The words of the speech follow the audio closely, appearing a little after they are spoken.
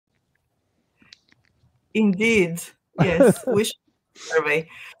Indeed. Yes, we should survey.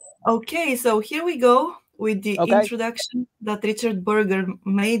 Okay, so here we go with the Okay. introduction that Richard Berger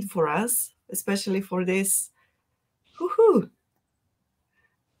made for us, especially for this. Woohoo!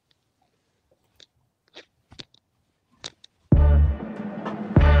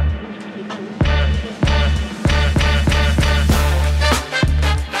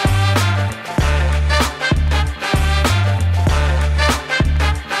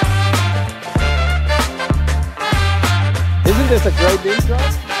 Isn't this a great intro?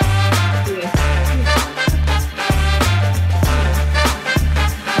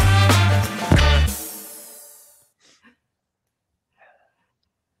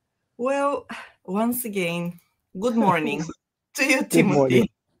 Well, once again, good morning to you, Good morning.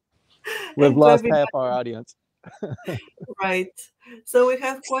 Timothy. We've and to lost everybody. half our audience. Right. So we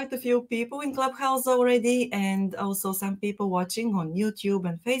have quite a few people in Clubhouse already, and also some people watching on YouTube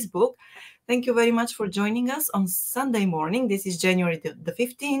and Facebook. Thank you very much for joining us on Sunday morning. This is January the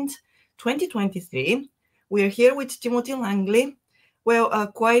 15th, 2023. We are here with Timothy Langley. Well,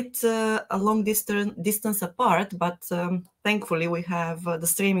 quite a long distance apart, but thankfully we have the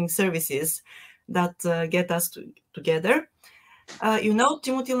streaming services that get us together. You know,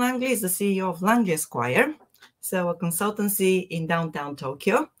 Timothy Langley is the CEO of Langley Esquire, so a consultancy in downtown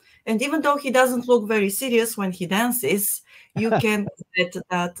Tokyo. And even though he doesn't look very serious when he dances, you can bet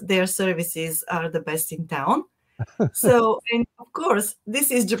that their services are the best in town. So, and of course,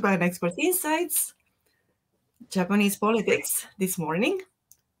 this is Japan Expert Insights, Japanese politics this morning.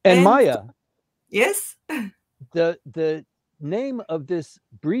 And Maya, yes, the name of this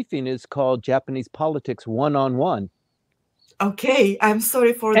briefing is called Japanese Politics One-on-One. Okay, I'm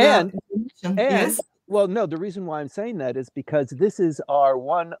sorry for that. Yes. Well, no, the reason why I'm saying that is because this is our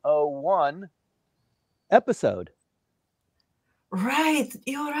 101 episode. Right.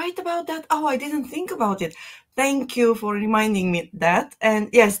 You're right about that. Oh, I didn't think about it. Thank you for reminding me that. And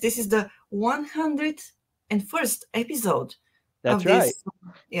yes, this is the 101st episode That's of this.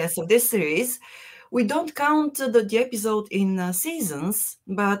 Right. Yes, of this series. We don't count the episode in seasons,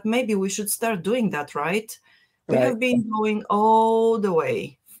 but maybe we should start doing that, right? We have been going all the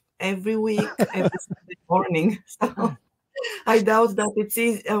way, every week, every morning. So I doubt that it's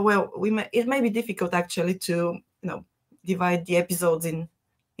easy. Well, it may be difficult actually to, divide the episodes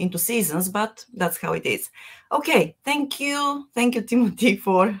into seasons, but that's how it is. Okay, thank you, Timothy,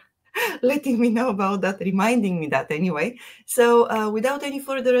 for letting me know about that, reminding me that anyway. So without any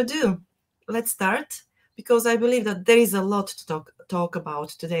further ado, let's start, because I believe that there is a lot to talk about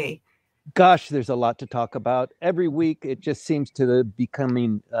today. Gosh, there's a lot to talk about. Every week, it just seems to be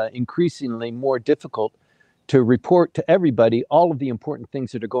becoming increasingly more difficult to report to everybody all of the important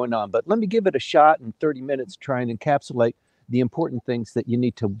things that are going on. But let me give it a shot in 30 minutes, try and encapsulate the important things that you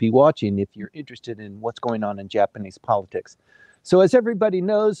need to be watching if you're interested in what's going on in Japanese politics. So as everybody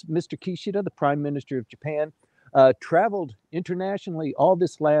knows, Mr. Kishida, the Prime Minister of Japan, traveled internationally all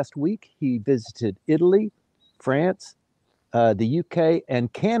this last week. He visited Italy, France, the UK,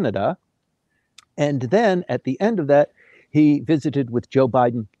 and Canada. And then at the end of that, he visited with Joe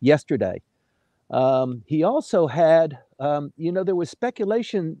Biden yesterday. He also had, there was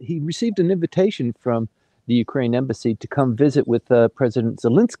speculation. He received an invitation from the Ukraine embassy to come visit with President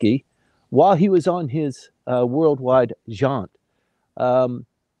Zelensky while he was on his worldwide jaunt.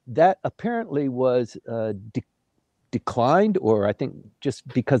 That apparently was declined, or I think just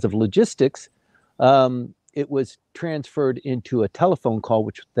because of logistics. It was transferred into a telephone call,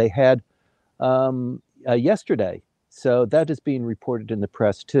 which they had yesterday. So that is being reported in the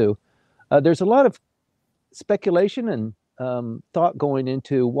press too. There's a lot of speculation and thought going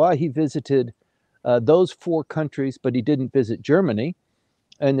into why he visited those 4 countries, but he didn't visit Germany.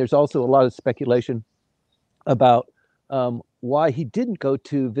 And there's also a lot of speculation about why he didn't go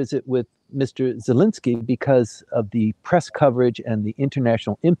to visit with Mr. Zelensky because of the press coverage and the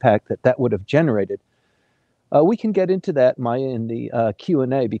international impact that would have generated. We can get into that, Maya, in the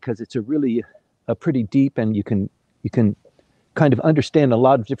Q&A, because it's a pretty deep, and you can kind of understand a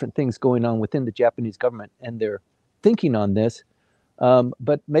lot of different things going on within the Japanese government and their thinking on this.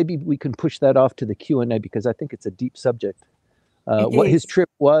 But maybe we can push that off to the Q&A, because I think it's a deep subject. What his trip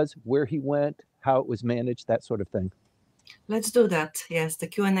was, where he went, how it was managed, that sort of thing. Let's do that. Yes, the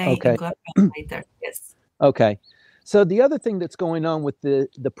Q&A okay. later. Yes. Okay. So the other thing that's going on with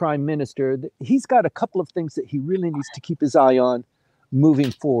the Prime Minister, he's got a couple of things that he really needs to keep his eye on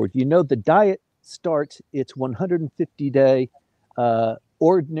moving forward. The Diet starts its 150-day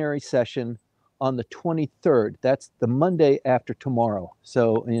ordinary session on the 23rd. That's the Monday after tomorrow.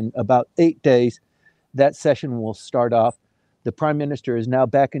 So in about 8 days, that session will start off. the prime minister is now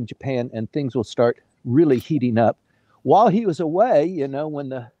back in Japan, and things will start really heating up. While he was away, you know, when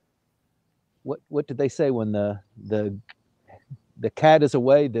the what did they say, when the cat is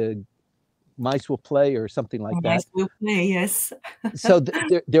away, the mice will play, or something like that. Mice will play, yes. So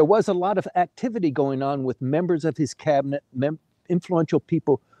there was a lot of activity going on with members of his cabinet, influential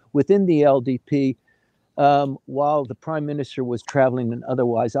people within the LDP, while the prime minister was traveling and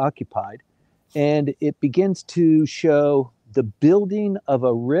otherwise occupied. And it begins to show the building of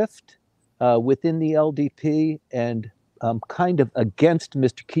a rift within the LDP, and kind of against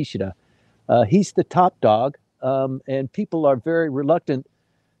Mr. Kishida. He's the top dog, and people are very reluctant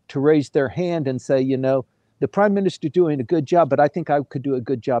to raise their hand and say, you know, the prime minister doing a good job, but I think I could do a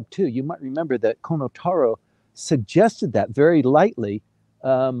good job too. You might remember that Kono Taro suggested that very lightly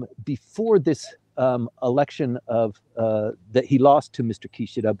before this election of that he lost to Mr.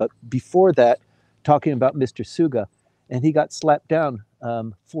 Kishida, but before that, talking about Mr. Suga, and he got slapped down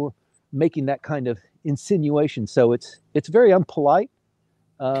for making that kind of insinuation. So it's very unpolite,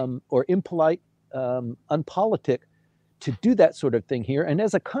 or impolite, unpolitic to do that sort of thing here. And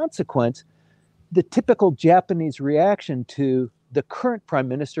as a consequence, the typical Japanese reaction to the current prime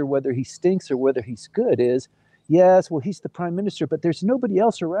minister, whether he stinks or whether he's good, is, yes, well, he's the prime minister, but there's nobody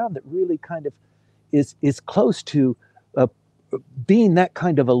else around that really kind of is close to being that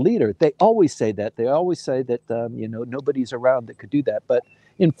kind of a leader. They always say that. They always say that, you know, nobody's around that could do that. But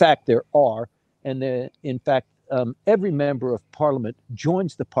in fact, there are. And in fact, every member of parliament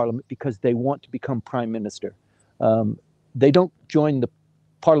joins the parliament because they want to become prime minister. They don't join the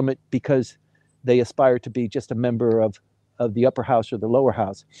parliament because they aspire to be just a member of the upper house or the lower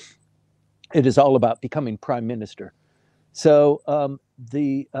house. It is all about becoming prime minister. So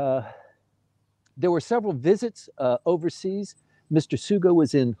there were several visits overseas. Mr. Suga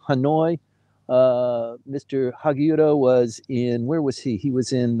was in Hanoi. Mr. Hagiura was in, where was he? He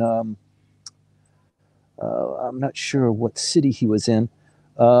was in, I'm not sure what city he was in.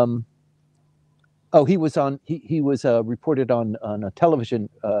 He was on. He was reported on a television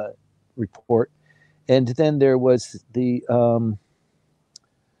report, and then there was the.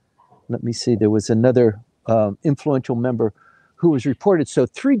 Let me see. There was another influential member who was reported. So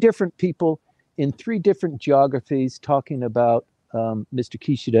 3 different people in 3 different geographies talking about Mr.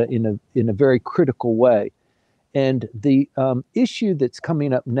 Kishida in a very critical way, and the issue that's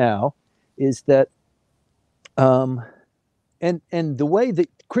coming up now is that. And the way that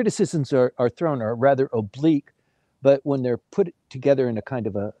criticisms are thrown are rather oblique, but when they're put together in a kind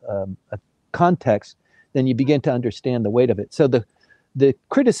of a context, then you begin to understand the weight of it. So the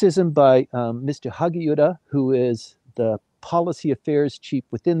criticism by Mr. Hagiura, who is the policy affairs chief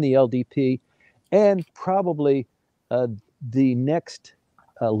within the LDP, and probably the next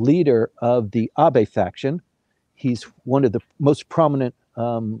leader of the Abe faction. He's one of the most prominent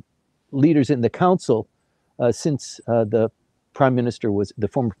leaders in the council since the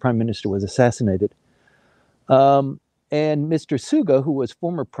former prime minister was assassinated. And Mr. Suga, who was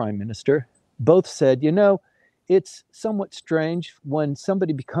former prime minister, both said, you know, it's somewhat strange when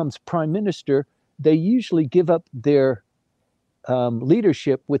somebody becomes prime minister, they usually give up their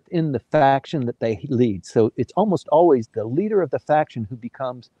leadership within the faction that they lead. So it's almost always the leader of the faction who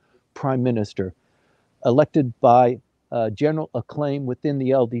becomes prime minister, elected by general acclaim within the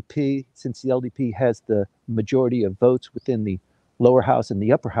LDP, since the LDP has the majority of votes within the lower house and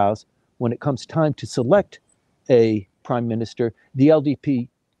the upper house. When it comes time to select a prime minister, the LDP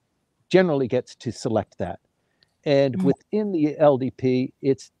generally gets to select that. And within the LDP,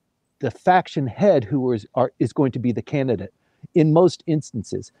 it's the faction head who is going to be the candidate in most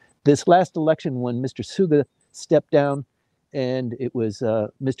instances. This last election, when Mr. Suga stepped down, and it was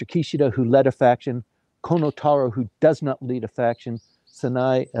Mr. Kishida who led a faction, Kono Taro, who does not lead a faction,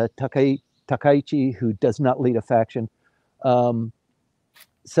 Sanai Takaichi, who does not lead a faction, and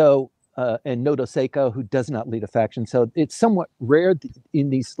Nodo Seiko, who does not lead a faction. So it's somewhat rare in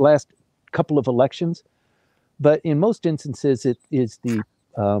these last couple of elections, but in most instances, it is the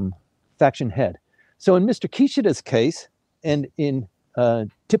faction head. So in Mr. Kishida's case, and in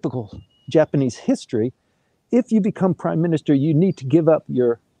typical Japanese history, if you become prime minister, you need to give up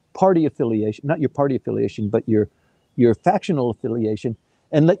your party affiliation, not your party affiliation, but your factional affiliation,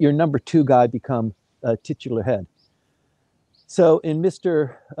 and let your number 2 guy become titular head. So in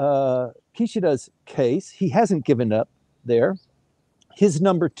Mr. Kishida's case, he hasn't given up there. His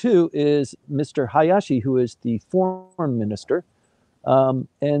number 2 is Mr. Hayashi, who is the foreign minister.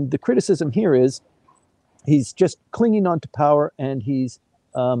 And the criticism here is he's just clinging on to power, and he's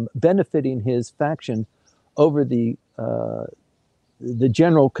benefiting his faction over the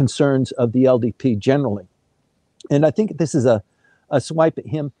general concerns of the LDP generally. And I think this is a swipe at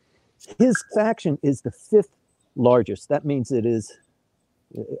him. His faction is the fifth largest. That means it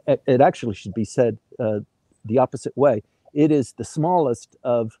actually should be said the opposite way. It is the smallest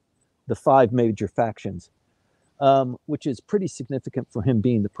of the five major factions, which is pretty significant for him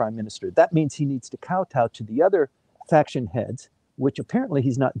being the prime minister. That means he needs to kowtow to the other faction heads, which apparently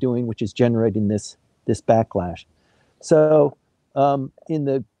he's not doing, which is generating this backlash. So in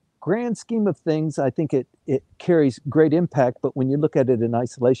the grand scheme of things, I think it carries great impact. But when you look at it in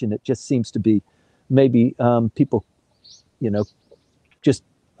isolation, it just seems to be maybe people, just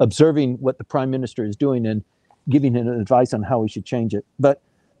observing what the prime minister is doing and giving him advice on how he should change it. But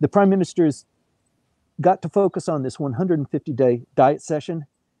the prime minister's got to focus on this 150-day diet session.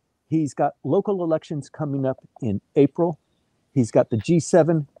 He's got local elections coming up in April. He's got the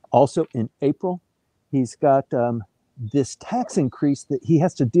G7 also in April. He's got this tax increase that he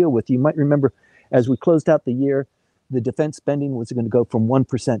has to deal with. You might remember as we closed out the year, the defense spending was going to go from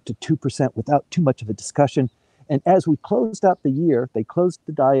 1% to 2% without too much of a discussion. And as we closed out the year, they closed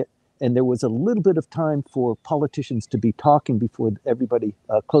the diet, and there was a little bit of time for politicians to be talking before everybody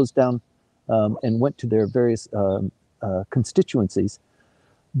closed down and went to their various constituencies.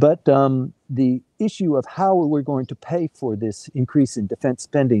 But the issue of how we're going to pay for this increase in defense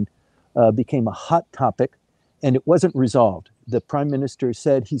spending became a hot topic, and it wasn't resolved. The prime minister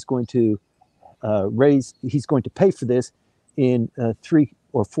said he's going to pay for this in 3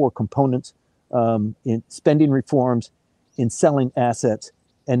 or 4 components, in spending reforms, in selling assets,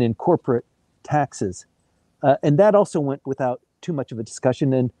 and in corporate taxes. And that also went without too much of a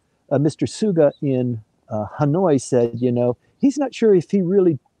discussion. And Mr. Suga in Hanoi said, he's not sure if he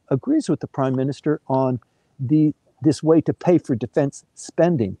really agrees with the prime minister on this way to pay for defense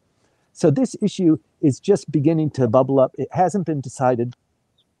spending. So this issue is just beginning to bubble up. It hasn't been decided.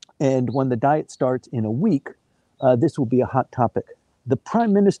 And when the diet starts in a week, this will be a hot topic. The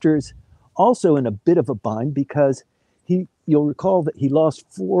prime minister's also in a bit of a bind because you'll recall that he lost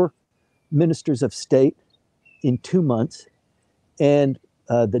 4 ministers of state in 2 months, and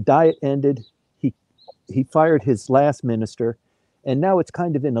the diet ended. He fired his last minister, and now it's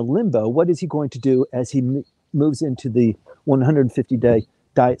kind of in a limbo. What is he going to do as he moves into the 150-day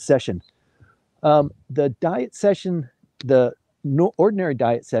diet session? The diet session, the ordinary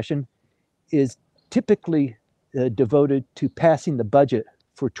diet session, is typically devoted to passing the budget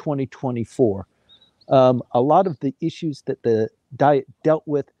for 2024. A lot of the issues that the diet dealt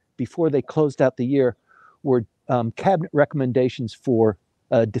with before they closed out the year were cabinet recommendations for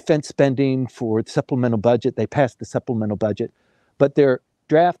defense spending, for the supplemental budget. They passed the supplemental budget, but they're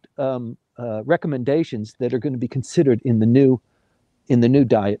draft recommendations that are going to be considered in the new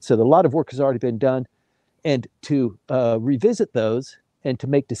diet. So a lot of work has already been done, and to revisit those and to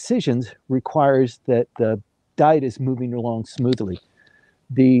make decisions requires that the diet is moving along smoothly.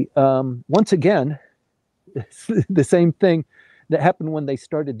 Once again, the same thing that happened when they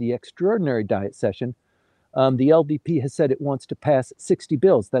started the extraordinary diet session. The LDP has said it wants to pass 60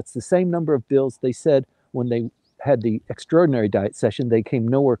 bills. That's the same number of bills they said when they had the extraordinary diet session. They came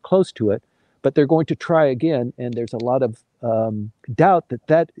nowhere close to it, but they're going to try again. And there's a lot of doubt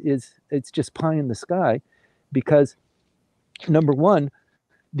that it's just pie in the sky, because number one,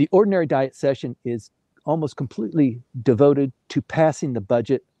 the ordinary diet session is almost completely devoted to passing the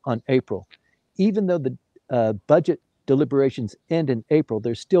budget on April. Even though the budget deliberations end in April,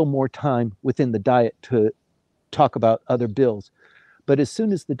 there's still more time within the diet to talk about other bills. But as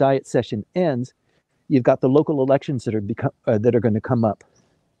soon as the diet session ends, you've got the local elections that are going to come up.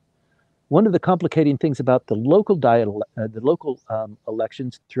 One of the complicating things about the local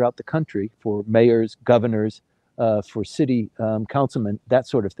elections throughout the country for mayors, governors, for city councilmen, that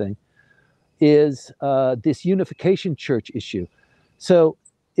sort of thing, is this unification church issue. So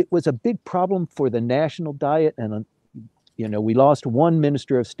it was a big problem for the national diet, and we lost 1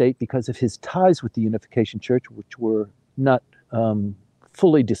 minister of state because of his ties with the unification church, which were not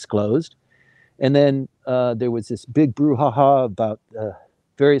fully disclosed. And then there was this big brouhaha about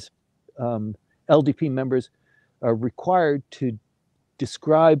various LDP members are required to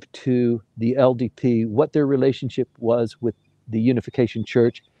describe to the LDP what their relationship was with the unification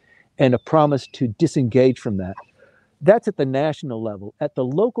church, and a promise to disengage from that. That's at the national level. At the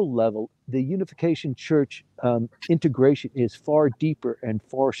local level, the unification church integration is far deeper and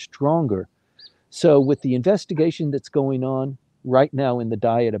far stronger. So with the investigation that's going on right now in the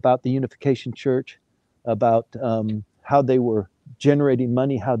diet about the unification church, about how they were generating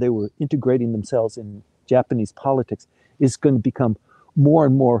money, how they were integrating themselves in Japanese politics, is going to become more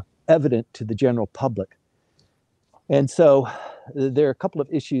and more evident to the general public. And so there are a couple of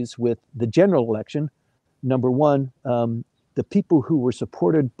issues with the general election. number one, the people who were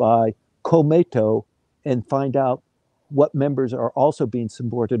supported by Komeito, and find out what members are also being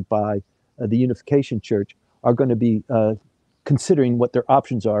supported by the Unification Church, are going to be considering what their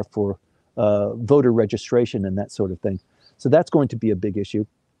options are for voter registration and that sort of thing. So that's going to be a big issue.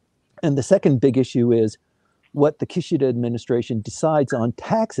 And the second big issue is what the Kishida administration decides on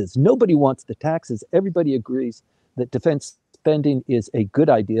taxes. Nobody wants the taxes. Everybody agrees that defense spending is a good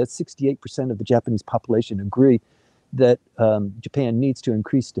idea. 68% of the Japanese population agree that Japan needs to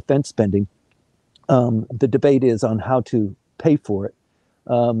increase defense spending. The debate is on how to pay for it.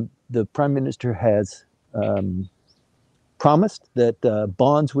 The prime minister has promised that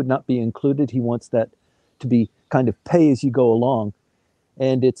bonds would not be included. He wants that to be kind of pay as you go along.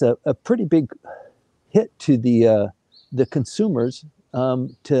 And it's a pretty big hit to the consumers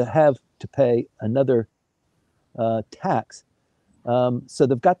to have to pay another tax. So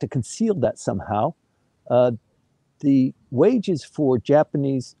they've got to conceal that somehow. The wages for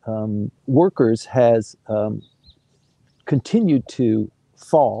Japanese workers has continued to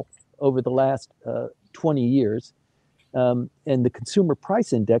fall over the last 20 years, and the consumer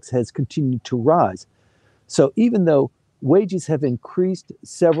price index has continued to rise. So even though wages have increased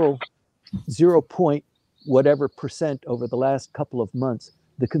several 0 point whatever percent over the last couple of months,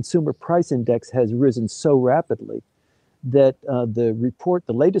 the consumer price index has risen so rapidly that the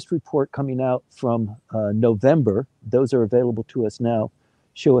latest report coming out from November, those are available to us now,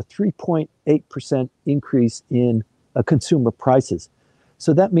 show a 3.8% increase in consumer prices.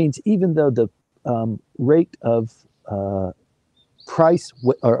 So that means even though the rate of price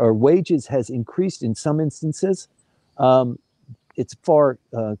or wages has increased in some instances, it's far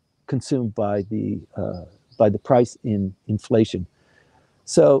consumed by the price in inflation.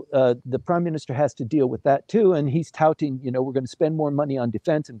 So the prime minister has to deal with that too, and he's touting, we're going to spend more money on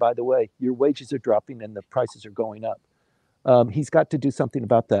defense, and by the way, your wages are dropping and the prices are going up. He's got to do something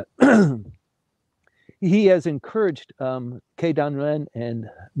about that. He has encouraged Keidanren and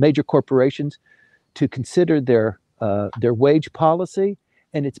major corporations to consider their wage policy,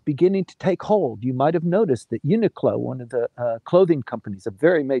 and it's beginning to take hold. You might have noticed that Uniqlo, one of the clothing companies, a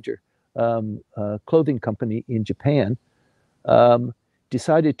very major clothing company in Japan,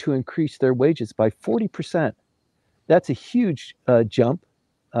 decided to increase their wages by 40%. That's a huge jump.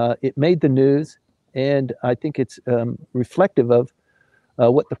 It made the news, and I think it's reflective of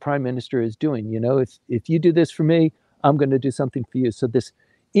what the prime minister is doing. If you do this for me, I'm going to do something for you. So this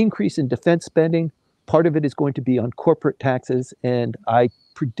increase in defense spending, part of it is going to be on corporate taxes, and I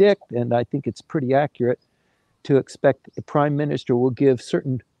predict, and I think it's pretty accurate, to expect that the prime minister will give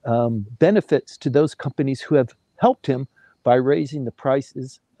certain benefits to those companies who have helped him by raising the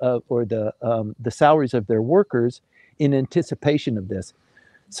prices or the salaries of their workers in anticipation of this.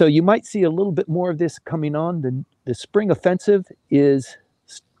 So you might see a little bit more of this coming on. The spring offensive is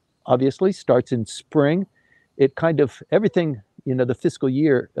obviously starts in spring. It kind of everything, the fiscal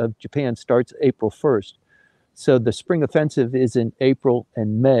year of Japan starts April 1st. So the spring offensive is in April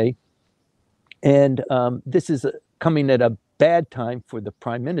and May. And this is coming at a bad time for the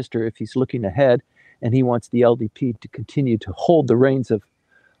prime minister if he's looking ahead and he wants the LDP to continue to hold the reins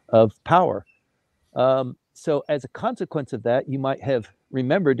of power. So as a consequence of that, you might have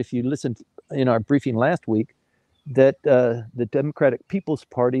remembered, if you listened in our briefing last week, that the Democratic People's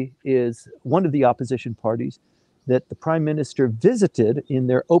Party is one of the opposition parties that the prime minister visited in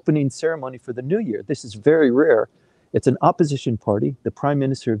their opening ceremony for the new year. This is very rare. It's an opposition party. The prime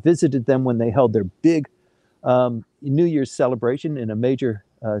minister visited them when they held their big New Year's celebration in a major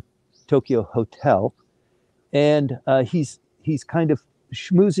Tokyo hotel. And he's kind of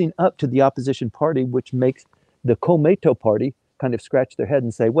schmoozing up to the opposition party, which makes the Komeito party kind of scratch their head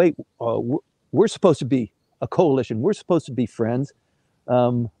and say, wait, we're supposed to be a coalition. We're supposed to be friends.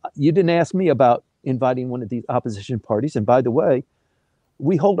 You didn't ask me about inviting one of these opposition parties. And by the way,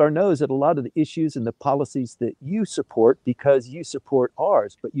 we hold our nose at a lot of the issues and the policies that you support because you support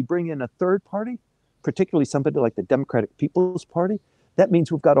ours. But you bring in a third party, particularly somebody like the Democratic People's Party, that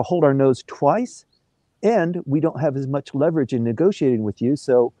means we've got to hold our nose twice, and we don't have as much leverage in negotiating with you.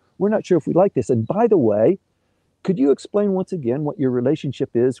 So we're not sure if we like this. And by the way, could you explain once again what your relationship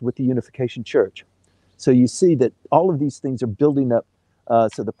is with the Unification Church? So you see that all of these things are building up.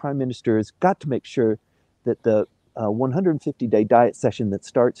 So the prime minister has got to make sure that the 150-day diet session that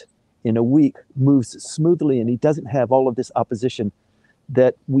starts in a week moves smoothly, and he doesn't have all of this opposition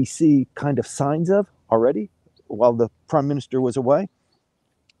that we see kind of signs of already while the prime minister was away.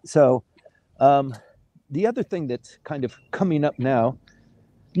 So the other thing that's kind of coming up now,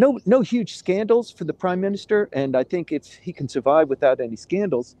 no huge scandals for the prime minister, and I think if he can survive without any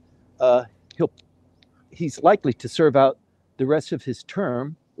scandals, he'll he's likely to serve out the rest of his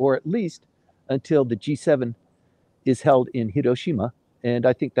term, or at least until the G7 is held in Hiroshima. And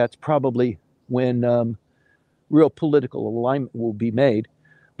I think that's probably when real political alignment will be made.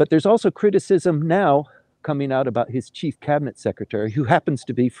 But there's also criticism now coming out about his chief cabinet secretary, who happens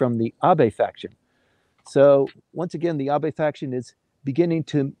to be from the Abe faction. So once again, the Abe faction is beginning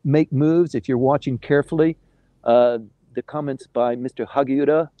to make moves. If you're watching carefully, the comments by Mr.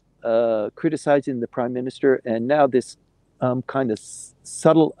 Hagiura criticizing the prime minister, and now this kind of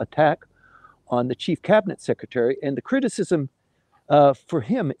subtle attack on the chief cabinet secretary. And the criticism for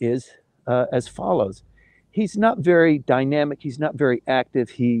him is as follows. He's not very dynamic. He's not very active.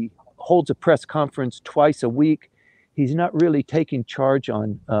 He holds a press conference twice a week. He's not really taking charge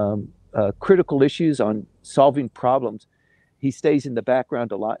on critical issues, on solving problems. He stays in the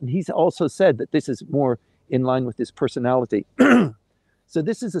background a lot. And he's also said that this is more in line with his personality. So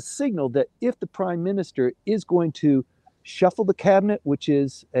this is a signal that if the prime minister is going to shuffle the cabinet, which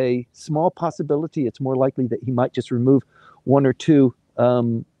is a small possibility, it's more likely that he might just remove one or two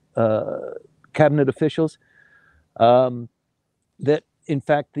cabinet officials, that in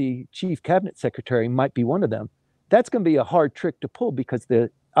fact the chief cabinet secretary might be one of them. That's going to be a hard trick to pull, because the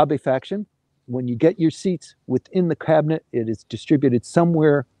Abe faction, when you get your seats within the cabinet, it is distributed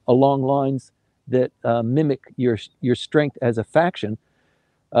somewhere along lines that mimic your strength as a faction.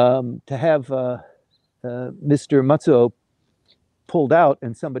 To have Mr. Matsuo pulled out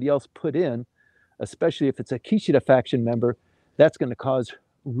and somebody else put in, especially if it's a Kishida faction member, that's going to cause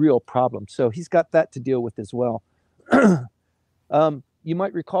real problems. So he's got that to deal with as well. You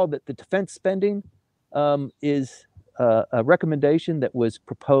might recall that the defense spending is a recommendation that was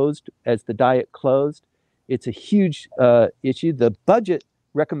proposed as the Diet closed. It's a huge issue. The budget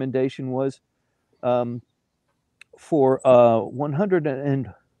recommendation was for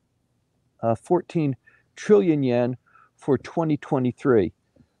 114 trillion yen for 2023.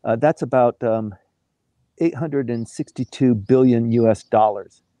 That's about 862 billion US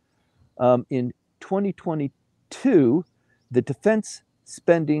dollars. In 2022, the defense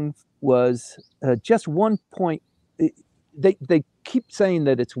spending was just 1 point. They keep saying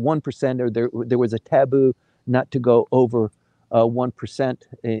that it's 1%, or there was a taboo not to go over 1%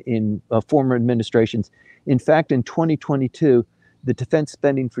 in former administrations. In fact, in 2022, the defense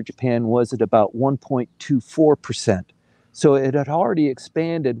spending for Japan was at about 1.24%. So it had already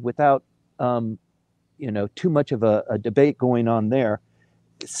expanded without, too much of a debate going on there,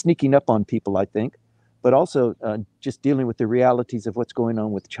 sneaking up on people, I think, but also just dealing with the realities of what's going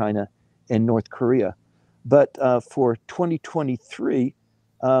on with China and North Korea. But for 2023,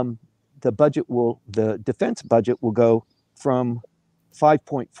 the defense budget will go from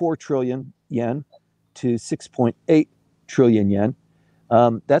 5.4 trillion yen to 6.8 trillion yen.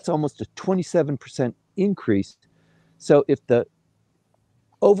 That's almost a 27% increase. So if the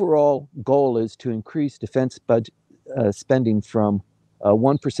overall goal is to increase defense budget spending from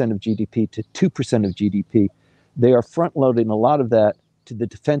 1% of GDP to 2% of GDP, they are front loading a lot of that to the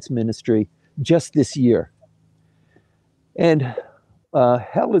defense ministry just this year. And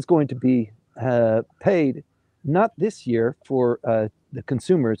hell is going to be paid not this year for the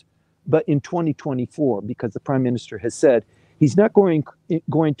consumers, but in 2024, because the prime minister has said he's not going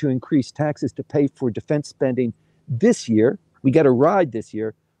to increase taxes to pay for defense spending this year. We get a ride this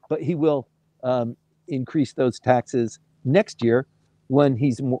year, but he will increase those taxes next year, when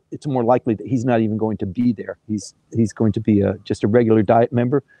it's more likely that he's not even going to be there. He's going to be just a regular Diet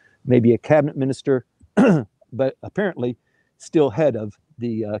member, maybe a cabinet minister, but apparently still head of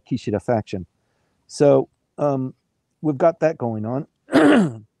the Kishida faction. So we've got that going on.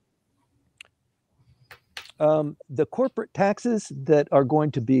 The corporate taxes that are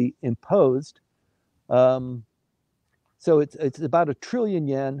going to be imposed, so it's about 1 trillion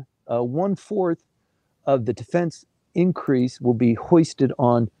yen. 1/4 of the defense increase will be hoisted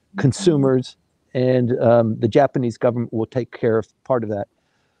on consumers, and the Japanese government will take care of part of that.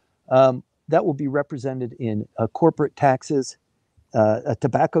 That will be represented in corporate taxes, a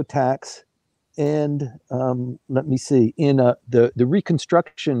tobacco tax, and let me see, in the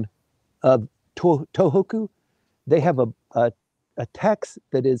reconstruction of Tohoku, they have a tax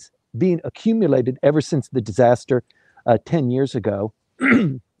that is being accumulated ever since the disaster 10 years ago.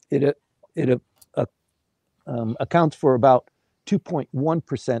 It accounts for about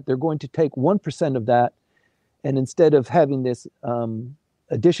 2.1%. They're going to take 1% of that, and instead of having this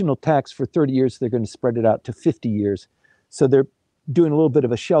additional tax for 30 years, they're going to spread it out to 50 years. So they're doing a little bit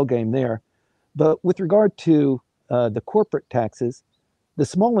of a shell game there. But with regard to the corporate taxes, the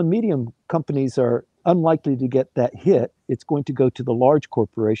small and medium companies are unlikely to get that hit. It's going to go to the large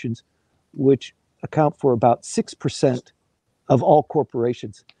corporations, which account for about 6% of all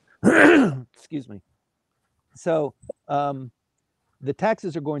corporations. Excuse me. So the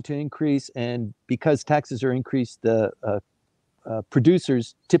taxes are going to increase, and because taxes are increased, the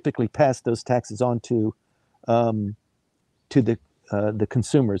producers typically pass those taxes on to the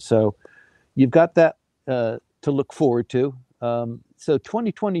consumers. So you've got that to look forward to. So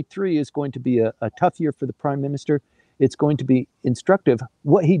 2023 is going to be a tough year for the prime minister. It's going to be instructive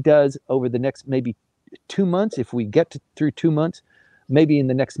what he does over the next maybe 2 months, if we get through 2 months, maybe in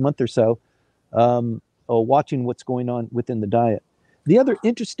the next month or so, watching what's going on within the Diet. The other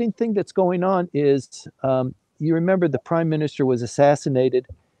interesting thing that's going on is, you remember the prime minister was assassinated,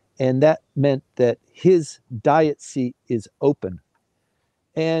 and that meant that his Diet seat is open.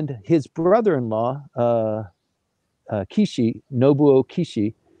 And his brother-in-law, Kishi, Nobuo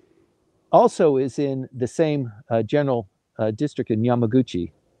Kishi, also is in the same general district in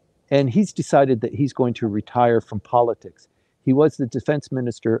Yamaguchi. And he's decided that he's going to retire from politics. He was the defense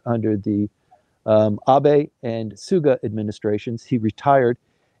minister under the Abe and Suga administrations. He retired,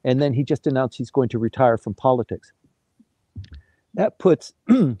 and then he just announced he's going to retire from politics. That puts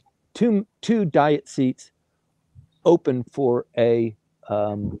two Diet seats open for a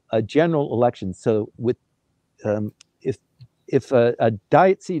general election. So with if a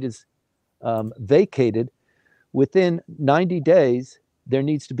Diet seat is vacated, within 90 days, there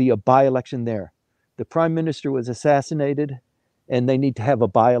needs to be a by-election there. The prime minister was assassinated, and they need to have a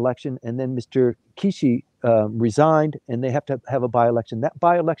by-election. And then Mr. Kishi resigned, and they have to have a by-election. That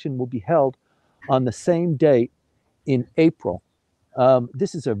by-election will be held on the same date in April.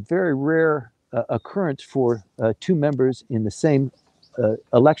 This is a very rare occurrence for two members in the same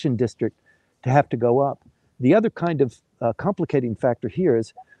election district to have to go up. The other kind of complicating factor here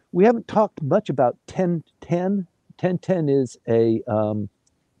is we haven't talked much about 1010. 1010 is the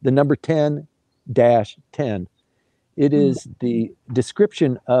number 10-10. It is the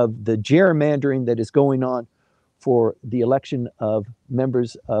description of the gerrymandering that is going on for the election of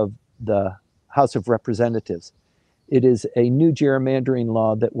members of the House of Representatives. It is a new gerrymandering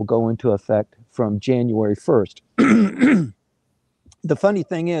law that will go into effect from January 1st. The funny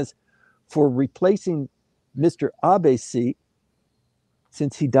thing is, for replacing Mr. Abe's seat,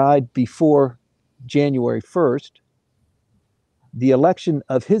 since he died before January 1st, the election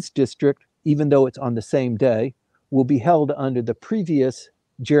of his district, even though it's on the same day, will be held under the previous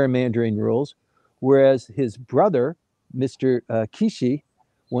gerrymandering rules, whereas his brother, Mr. Kishi,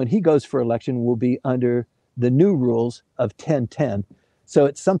 when he goes for election, will be under the new rules of 1010. So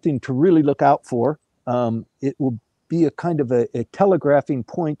it's something to really look out for. It will be a kind of a telegraphing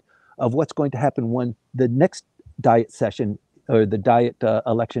point of what's going to happen when the next Diet session or the Diet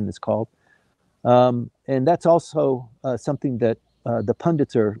election is called. And that's also something that the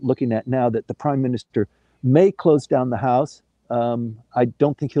pundits are looking at now, that the prime minister may close down the House. I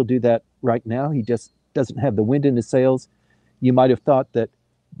don't think he'll do that right now. He just doesn't have the wind in his sails. You might have thought that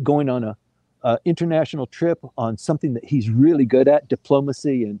going on a international trip on something that he's really good at,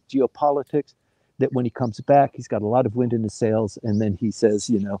 diplomacy and geopolitics, that when he comes back, he's got a lot of wind in his sails, and then he says,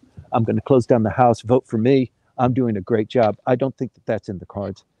 you know, I'm going to close down the House, vote for me, I'm doing a great job. I don't think that that's in the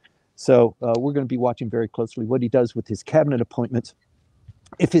cards. So we're going to be watching very closely what he does with his cabinet appointments.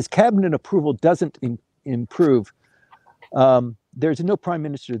 If his cabinet approval doesn't improve, there's no prime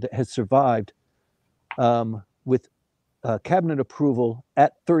minister that has survived with cabinet approval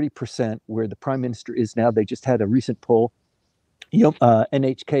at 30%, where the prime minister is now. They just had a recent poll.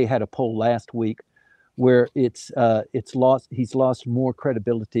 NHK had a poll last week where it's lost. He's lost more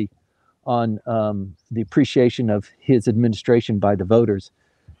credibility on the appreciation of his administration by the voters,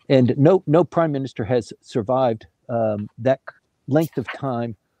 and no prime minister has survived that length of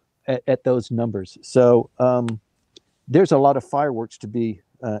time at those numbers. So there's a lot of fireworks to be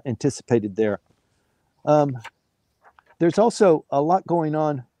anticipated there. There's also a lot going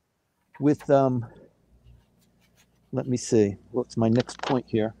on with, let me see, what's my next point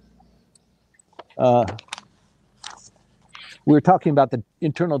here? We were talking about the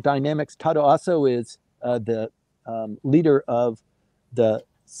internal dynamics. Tado Aso is the leader of the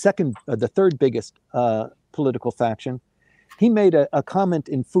third biggest political faction. He made a comment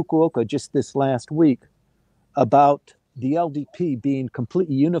in Fukuoka just this last week about the LDP being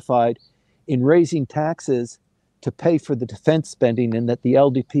completely unified in raising taxes to pay for the defense spending, and that the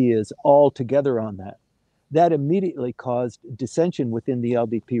LDP is all together on that. That immediately caused dissension within the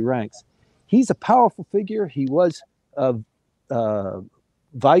LDP ranks. He's a powerful figure. He was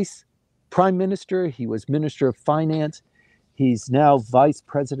vice prime minister. He was minister of finance. He's now vice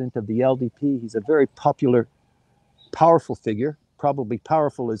president of the LDP. He's a very popular, powerful figure. Probably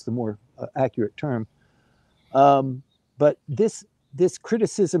powerful is the more accurate term. But this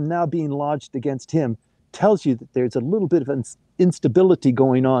criticism now being lodged against him tells you that there's a little bit of instability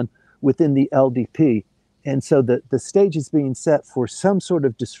going on within the LDP. And so the stage is being set for some sort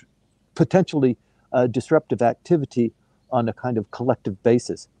of potentially disruptive activity on a kind of collective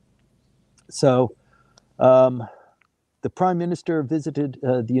basis. So the Prime Minister visited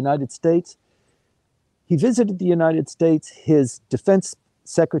the United States. He visited the United States. His Defense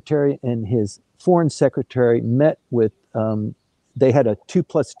Secretary and his Foreign Secretary met with, they had a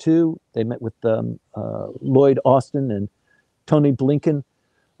 2+2. They met with Lloyd Austin and Tony Blinken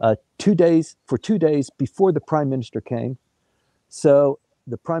 2 days before the Prime Minister came. So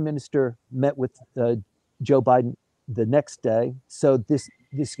the Prime Minister met with Joe Biden the next day. So this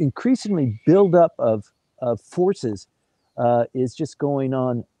increasingly buildup of forces is just going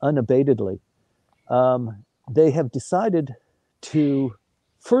on unabatedly. They have decided to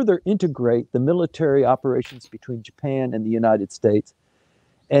further integrate the military operations between Japan and the United States.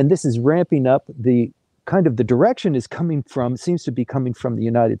 And this is ramping up. The direction is seems to be coming from the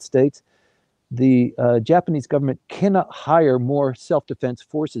United States. The Japanese government cannot hire more self-defense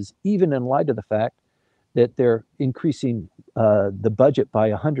forces, even in light of the fact that they're increasing the budget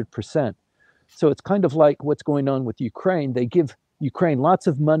by 100%. So it's kind of like what's going on with Ukraine. They give Ukraine lots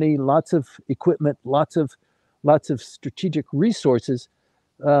of money, lots of equipment, lots of strategic resources.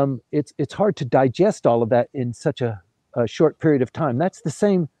 It's hard to digest all of that in such a short period of time. That's the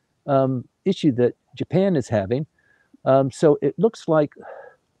same issue that Japan is having. So it looks like,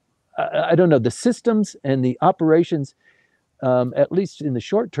 I don't know, the systems and the operations, at least in the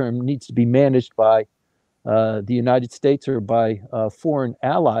short term, needs to be managed by the United States or by foreign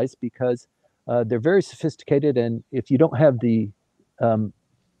allies, because they're very sophisticated. And if you don't have the,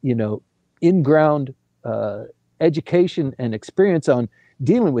 in-ground education and experience on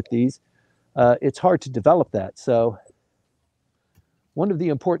dealing with these, it's hard to develop that. So one of the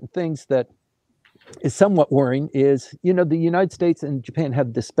important things that is somewhat worrying is, the United States and Japan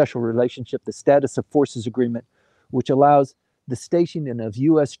have this special relationship, the Status of Forces Agreement, which allows the stationing of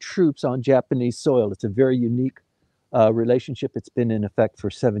U.S. troops on Japanese soil. It's a very unique relationship. It's been in effect for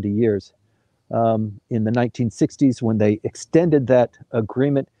 70 years. In the 1960s, when they extended that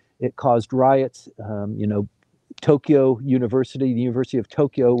agreement, it caused riots. Tokyo University, the University of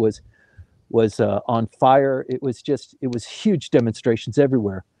Tokyo was on fire. It was huge demonstrations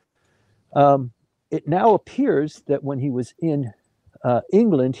everywhere. It now appears that when he was in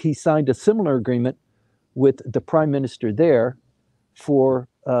England, he signed a similar agreement with the Prime Minister there for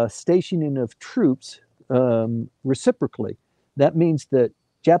stationing of troops reciprocally. That means that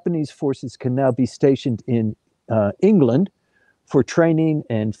Japanese forces can now be stationed in England for training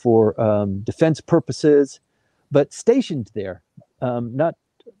and for defense purposes, but stationed there, not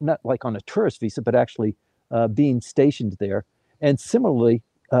like on a tourist visa, but actually being stationed there. And similarly,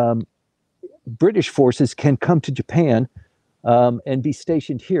 British forces can come to Japan and be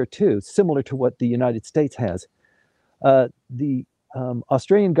stationed here too, similar to what the United States has. The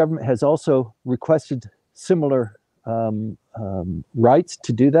Australian government has also requested similar rights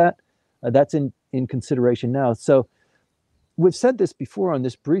to do that. That's in consideration now. So we've said this before on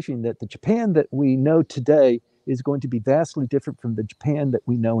this briefing, that the Japan that we know today is going to be vastly different from the Japan that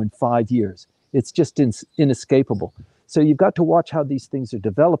we know in 5 years. It's just inescapable. So you've got to watch how these things are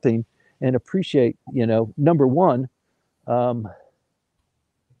developing and appreciate, number one, the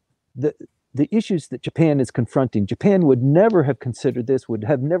issues that Japan is confronting. Japan would never have considered this, would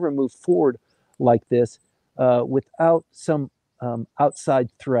have never moved forward like this without some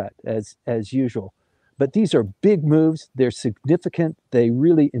outside threat, as usual. But these are big moves. They're significant. They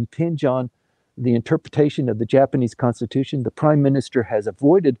really impinge on the interpretation of the Japanese Constitution. The Prime Minister has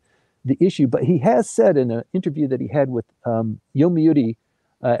avoided the issue, but he has said in an interview that he had with Yomiuri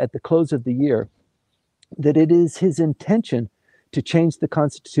at the close of the year that it is his intention to change the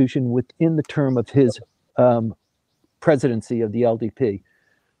Constitution within the term of his presidency of the LDP.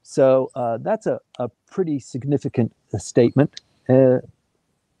 So that's a pretty significant statement.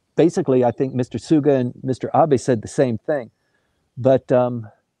 Basically, I think Mr. Suga and Mr. Abe said the same thing, but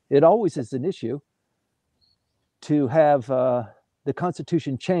it always is an issue to have the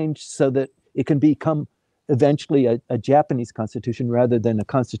Constitution changed so that it can become eventually a Japanese Constitution rather than a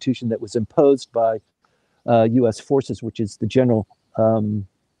Constitution that was imposed by U.S. forces, which is the general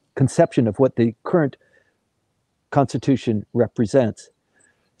conception of what the current Constitution represents.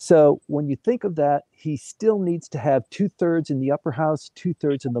 So when you think of that, he still needs to have 2/3 in the upper house,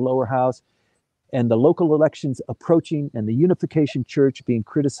 2/3 in the lower house, and the local elections approaching and the Unification Church being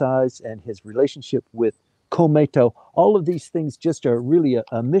criticized and his relationship with Komeito. All of these things just are really a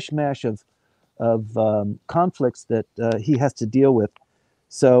mishmash of conflicts that he has to deal with.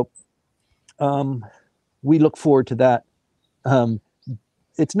 So we look forward to that.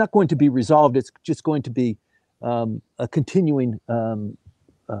 It's not going to be resolved. It's just going to be a continuing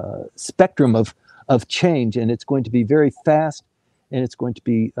spectrum of change, and it's going to be very fast, and it's going to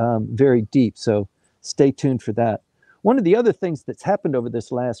be very deep. So stay tuned for that. One of the other things that's happened over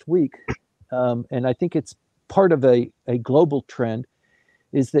this last week, and I think it's part of a global trend,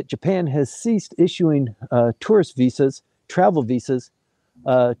 is that Japan has ceased issuing tourist visas, travel visas,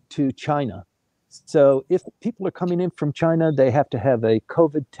 to China. So if people are coming in from China, they have to have a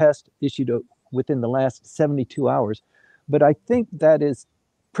COVID test issued within the last 72 hours. But I think that is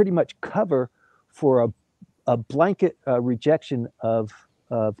pretty much cover for a blanket rejection of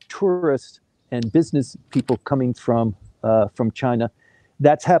tourists and business people coming from China.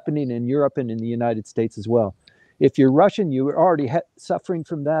 That's happening in Europe and in the United States as well. If you're Russian, you are already suffering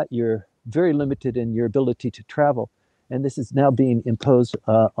from that. You're very limited in your ability to travel. And this is now being imposed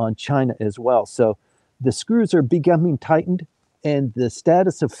on China as well. So the screws are becoming tightened, and the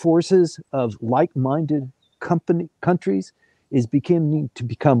status of forces of like-minded countries is beginning to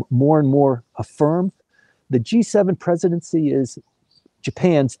become more and more affirmed. The G7 presidency is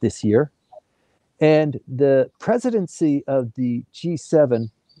Japan's this year, and the presidency of the G7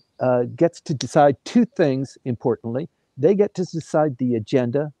 gets to decide two things importantly. They get to decide the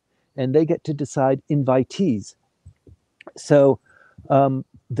agenda, and they get to decide invitees. So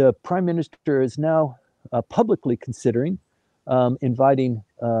the prime minister is now publicly considering inviting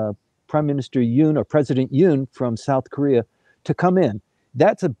Prime Minister Yoon or President Yoon from South Korea to come in.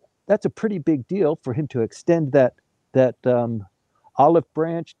 That's a pretty big deal for him to extend that olive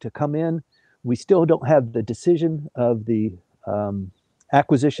branch to come in. We still don't have the decision of the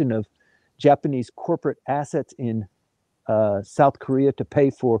acquisition of Japanese corporate assets in South Korea to pay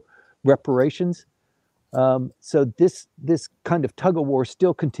for reparations. So this kind of tug of war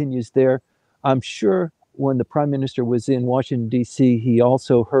still continues there. I'm sure when the prime minister was in Washington, D.C., he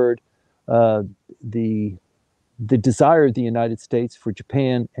also heard the desire of the United States for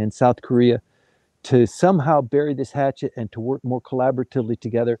Japan and South Korea to somehow bury this hatchet and to work more collaboratively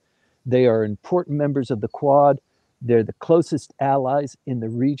together. They are important members of the Quad. They're the closest allies in the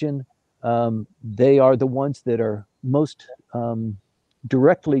region. They are the ones that are most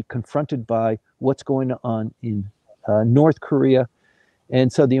directly confronted by what's going on in North Korea.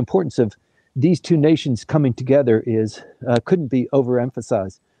 And so the importance of these two nations coming together couldn't be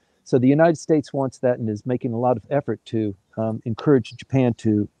overemphasized. So the United States wants that and is making a lot of effort to encourage Japan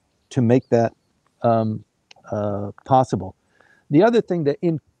to make that possible. The other thing that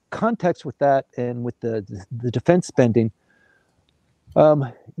in context with that and with the defense spending,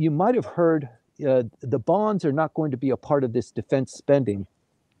 you might have heard the bonds are not going to be a part of this defense spending,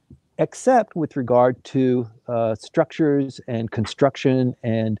 except with regard to structures and construction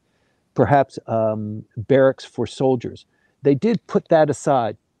and perhaps barracks for soldiers. They did put that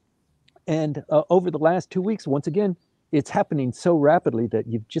aside. And over the last 2 weeks, once again, it's happening so rapidly that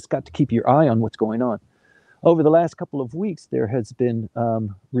you've just got to keep your eye on what's going on. Over the last couple of weeks, there has been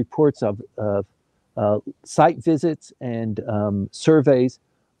reports of site visits and surveys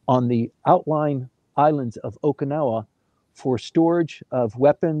on the outlying islands of Okinawa for storage of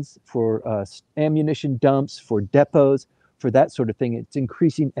weapons, for ammunition dumps, for depots, for that sort of thing. It's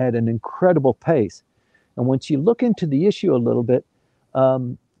increasing at an incredible pace. And once you look into the issue a little bit,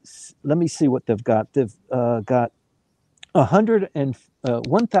 let me see what they've got. They've got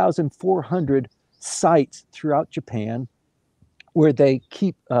 1,400 sites throughout Japan where they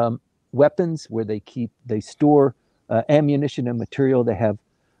keep weapons, where they store ammunition and material. They have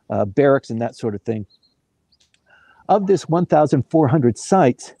barracks and that sort of thing. Of this 1,400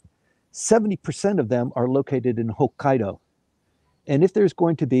 sites, 70% of them are located in Hokkaido. And if there's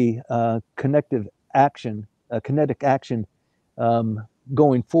going to be kinetic action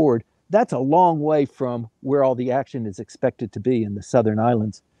going forward, that's a long way from where all the action is expected to be in the southern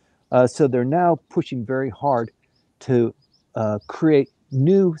islands. So they're now pushing very hard to create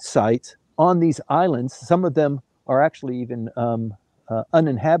new sites on these islands. Some of them are actually even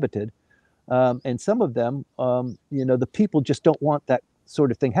uninhabited. And some of them, the people just don't want that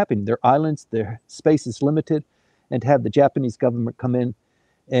sort of thing happening. They're islands, their space is limited, and to have the Japanese government come in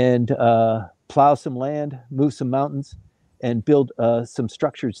and plow some land, move some mountains, and build some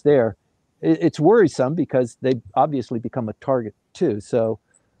structures there, it's worrisome because they've obviously become a target too. So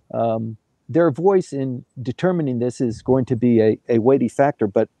their voice in determining this is going to be a weighty factor,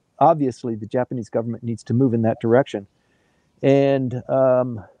 but obviously the Japanese government needs to move in that direction. And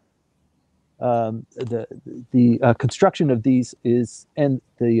the construction of these is, and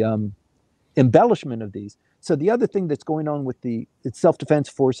the embellishment of these. So the other thing that's going on with the self-defense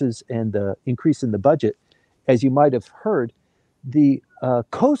forces and the increase in the budget, as you might have heard, the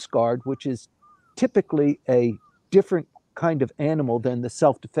Coast Guard, which is typically a different kind of animal than the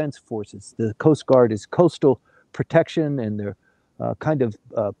self-defense forces. The Coast Guard is coastal protection, and they're kind of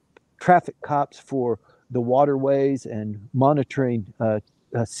traffic cops for the waterways and monitoring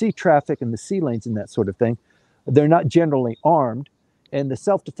sea traffic and the sea lanes and that sort of thing. They're not generally armed. And the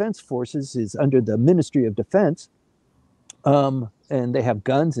self-defense forces is under the Ministry of Defense, and they have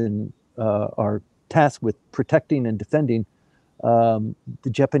guns and are tasked with protecting and defending the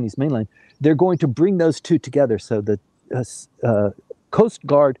Japanese mainland. They're going to bring those two together. So the Coast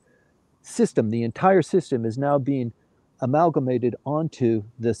Guard system, the entire system, is now being amalgamated onto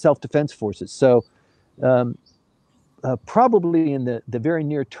the self-defense forces. So probably in the very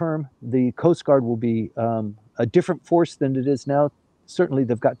near term, the Coast Guard will be a different force than it is now. Certainly,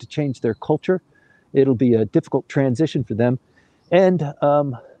 they've got to change their culture. It'll be a difficult transition for them, and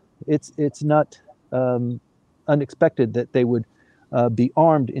it's not unexpected that they would be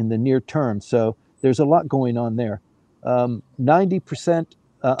armed in the near term. So there's a lot going on there. 90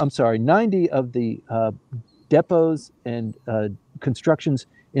 of the depots and constructions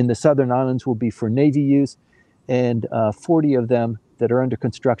in the Southern Islands will be for Navy use, and 40 of them that are under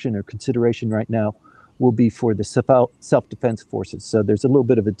construction or consideration right now will be for the self-defense forces. So there's a little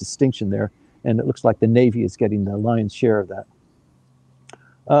bit of a distinction there, and it looks like the Navy is getting the lion's share of that.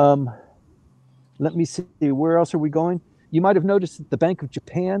 Let me see, where else are we going? You might have noticed that the Bank of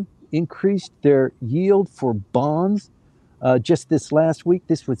Japan increased their yield for bonds just this last week.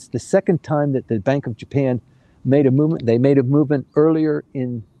 This was the second time that the Bank of Japan made a movement. They made a movement earlier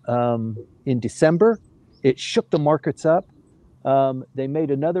in December. It shook the markets up. They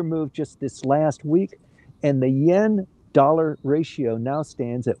made another move just this last week, and the yen-dollar ratio now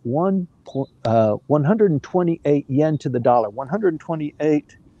stands at 128 yen to the dollar.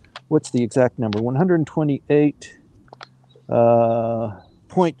 128, what's the exact number?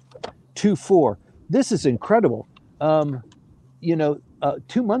 128.24. This is incredible. 2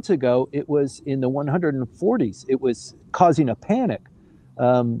 months ago, it was in the 140s. It was causing a panic.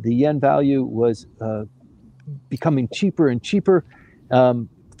 The yen value was becoming cheaper and cheaper.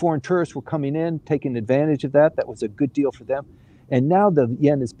 Foreign tourists were coming in, taking advantage of that. That was a good deal for them. And now the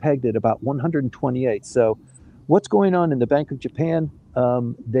yen is pegged at about 128. So what's going on in the Bank of Japan?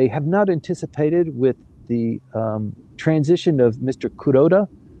 They have not anticipated, with the transition of Mr. Kuroda,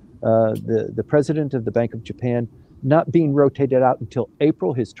 the president of the Bank of Japan, not being rotated out until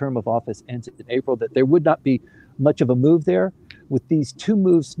April. His term of office ends in April, that there would not be much of a move there. With these two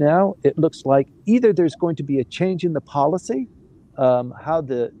moves now, it looks like either there's going to be a change in the policy, how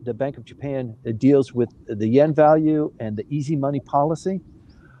the Bank of Japan deals with the yen value and the easy money policy,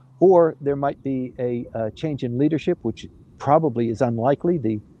 or there might be a change in leadership, which probably is unlikely.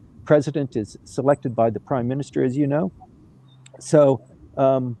 The president is selected by the prime minister, as you know. So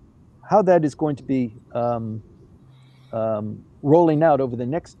how that is going to be rolling out over the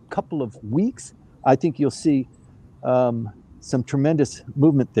next couple of weeks, I think you'll see some tremendous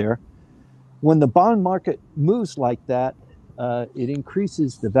movement there. When the bond market moves like that, it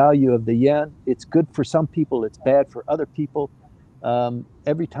increases the value of the yen. It's good for some people, it's bad for other people.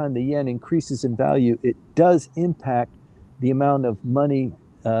 Every time the yen increases in value, it does impact the amount of money,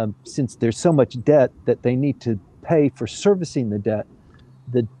 since there's so much debt that they need to pay for servicing the debt.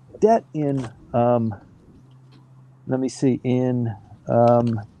 The debt in, let me see, in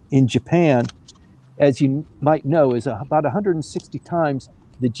Japan, as you might know, is about 160 times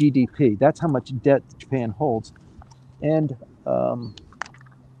the GDP. That's how much debt Japan holds. And let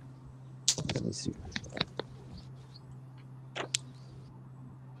me see.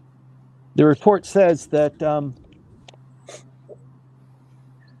 The report says that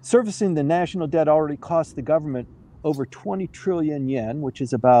servicing the national debt already cost the government over 20 trillion yen, which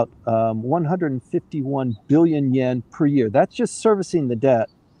is about 151 billion yen per year. That's just servicing the debt.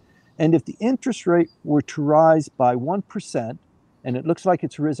 And if the interest rate were to rise by 1%, and it looks like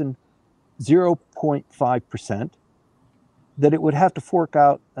it's risen 0.5%, that it would have to fork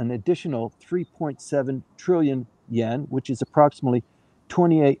out an additional 3.7 trillion yen, which is approximately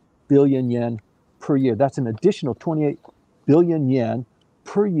 28 billion yen per year. That's an additional 28 billion yen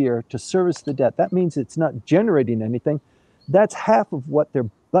per year to service the debt. That means it's not generating anything. That's half of what their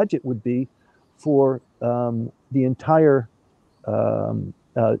budget would be for the entire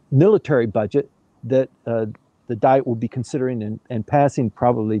military budget that the Diet will be considering and passing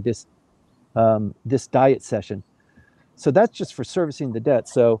probably this Diet session. So that's just for servicing the debt.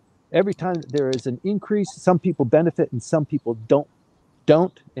 So every time that there is an increase, some people benefit and some people don't.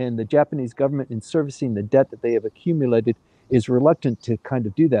 And the Japanese government, in servicing the debt that they have accumulated, is reluctant to kind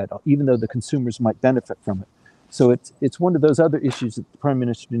of do that, even though the consumers might benefit from it. So it's one of those other issues that the Prime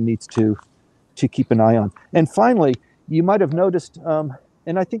Minister needs to keep an eye on. And finally, you might have noticed,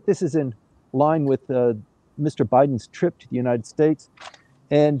 and I think this is in line with Mr. Biden's trip to the United States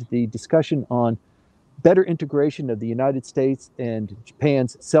and the discussion on better integration of the United States and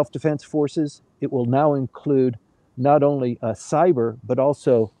Japan's self-defense forces. It will now include not only cyber, but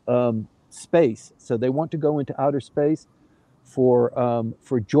also space. So they want to go into outer space for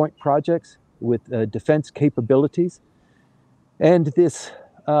joint projects with defense capabilities. And this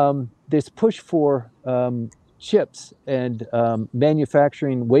push for chips and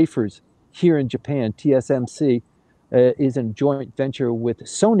manufacturing wafers here in Japan, TSMC, is a joint venture with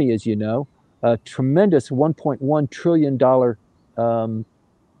Sony, as you know, a tremendous $1.1 trillion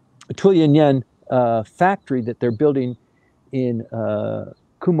yen factory that they're building in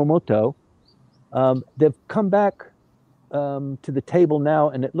Kumamoto. They've come back to the table now,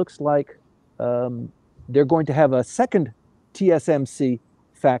 and it looks like they're going to have a second TSMC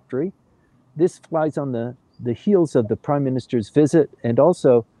factory. This flies on the heels of the Prime Minister's visit, and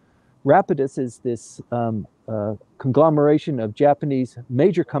also Rapidus is this conglomeration of Japanese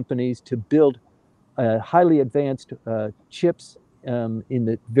major companies to build highly advanced chips in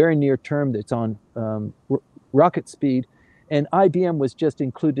the very near term that's on rocket speed. And IBM was just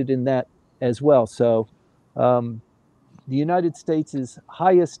included in that as well. So the United States'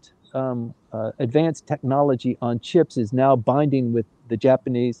 highest advanced technology on chips is now binding with the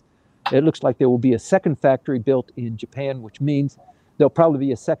Japanese. It looks like there will be a second factory built in Japan, which means there'll probably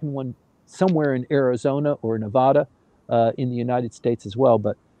be a second one somewhere in Arizona or Nevada in the United States as well.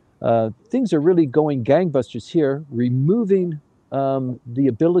 But things are really going gangbusters here, removing the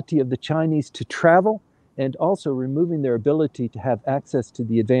ability of the Chinese to travel and also removing their ability to have access to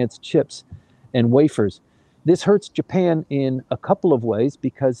the advanced chips and wafers. This hurts Japan in a couple of ways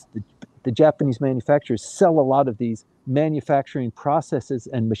because the Japanese manufacturers sell a lot of these manufacturing processes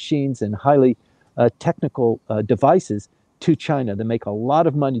and machines and highly technical devices to China. They make a lot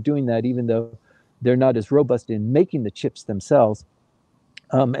of money doing that, even though they're not as robust in making the chips themselves.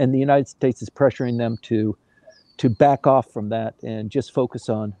 And the United States is pressuring them to back off from that and just focus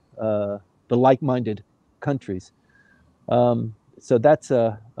on the like-minded countries. So that's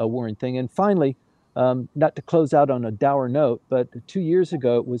a worrying thing. And finally, not to close out on a dour note, but 2 years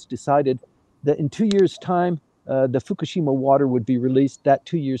ago it was decided that in 2 years' time, the Fukushima water would be released. That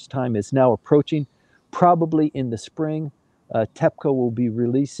 2 years' time is now approaching. Probably in the spring, TEPCO will be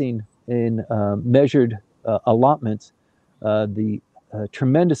releasing in measured allotments the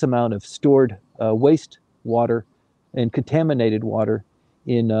tremendous amount of stored waste water and contaminated water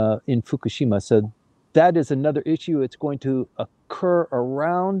in Fukushima. So that is another issue. It's going to occur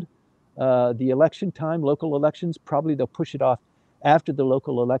around the election time, local elections. Probably they'll push it off after the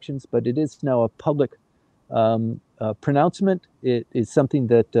local elections, but it is now a public pronouncement. It is something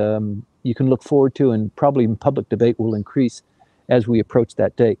that you can look forward to, and probably public debate will increase as we approach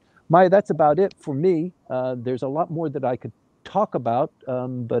that date. Maya, that's about it for me. There's a lot more that I could talk about,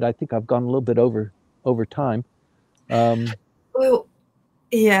 but I think I've gone a little bit over time. Well,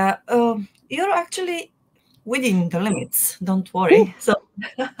 yeah, you're actually within the limits. Don't worry. So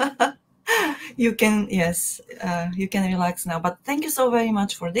you can, yes, you can relax now. But thank you so very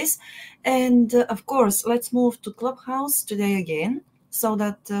much for this. And of course, let's move to Clubhouse today again, so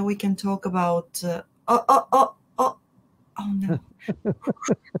that we can talk about. Oh no.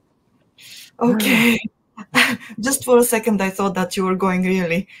 Okay. Just for a second, I thought that you were going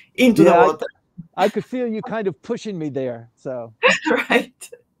really into the water. I could feel you kind of pushing me there. So right.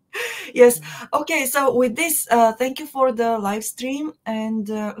 Yes. Okay. So with this, thank you for the live stream, and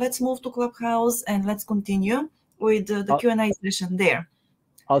let's move to Clubhouse and let's continue with the Q&A session there.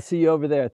 I'll see you over there.